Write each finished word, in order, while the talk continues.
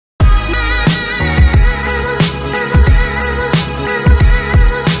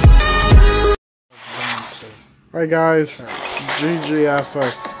Hey guys, GGFF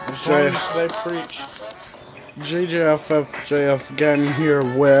JF Gang here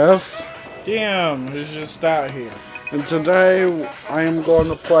with DM, who's just out here. And today I am going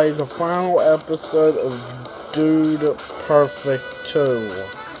to play the final episode of Dude Perfect 2.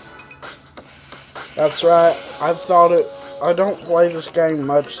 That's right, I don't play this game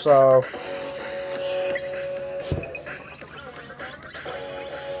much, so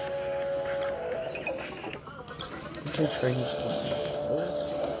I can change the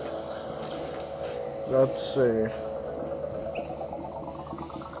let's see.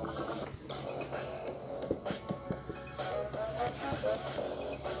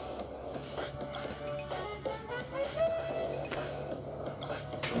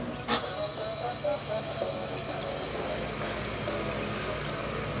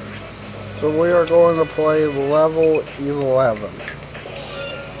 So we are going to play level 11.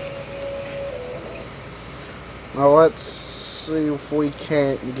 Now let's see if we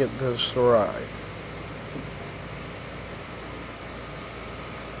can't get this right.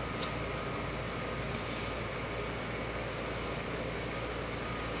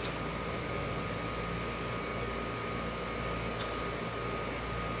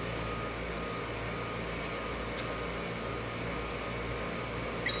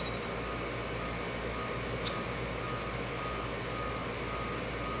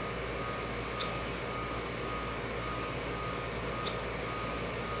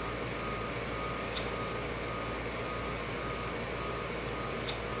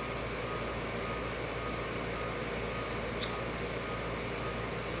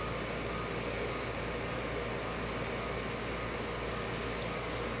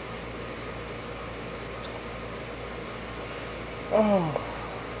 Oh,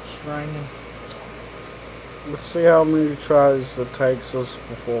 it's raining. Let's see how many tries it takes us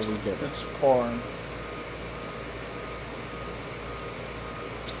before we get it. It's pouring.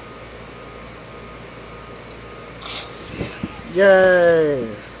 Yay!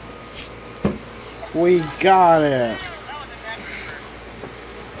 We got it!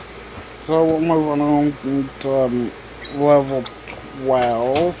 So we're moving on to level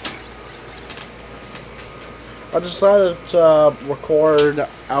 12. I decided to record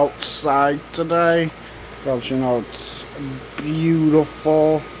outside today because, you know, it's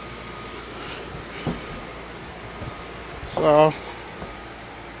beautiful. So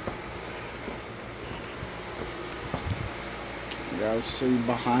you guys see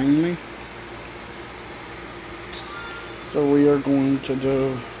behind me. So we are going to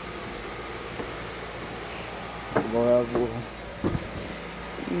do level.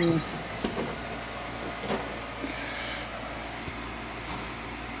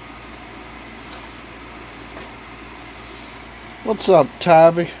 What's up,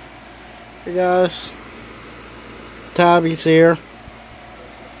 Tabby? Hey guys, Tabby's here.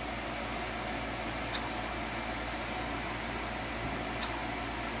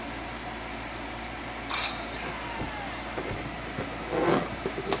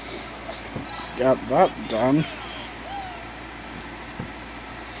 Got that done.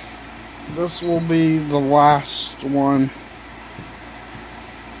 This will be the last one.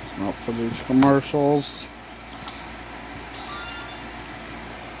 It's not for these commercials.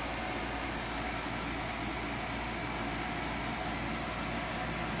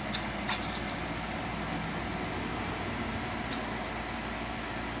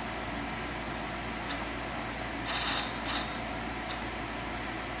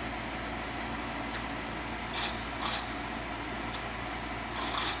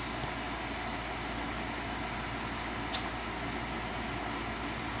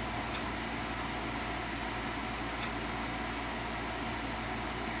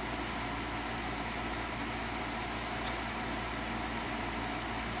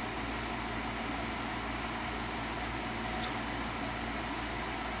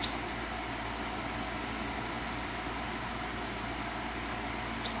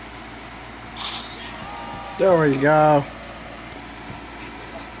 There we go.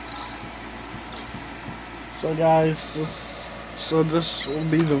 So guys, this will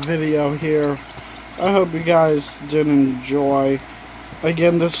be the video here. I hope you guys did enjoy.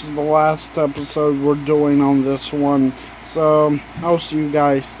 Again, this is the last episode we're doing on this one. So I'll see you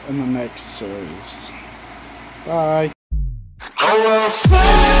guys in the next series. Bye.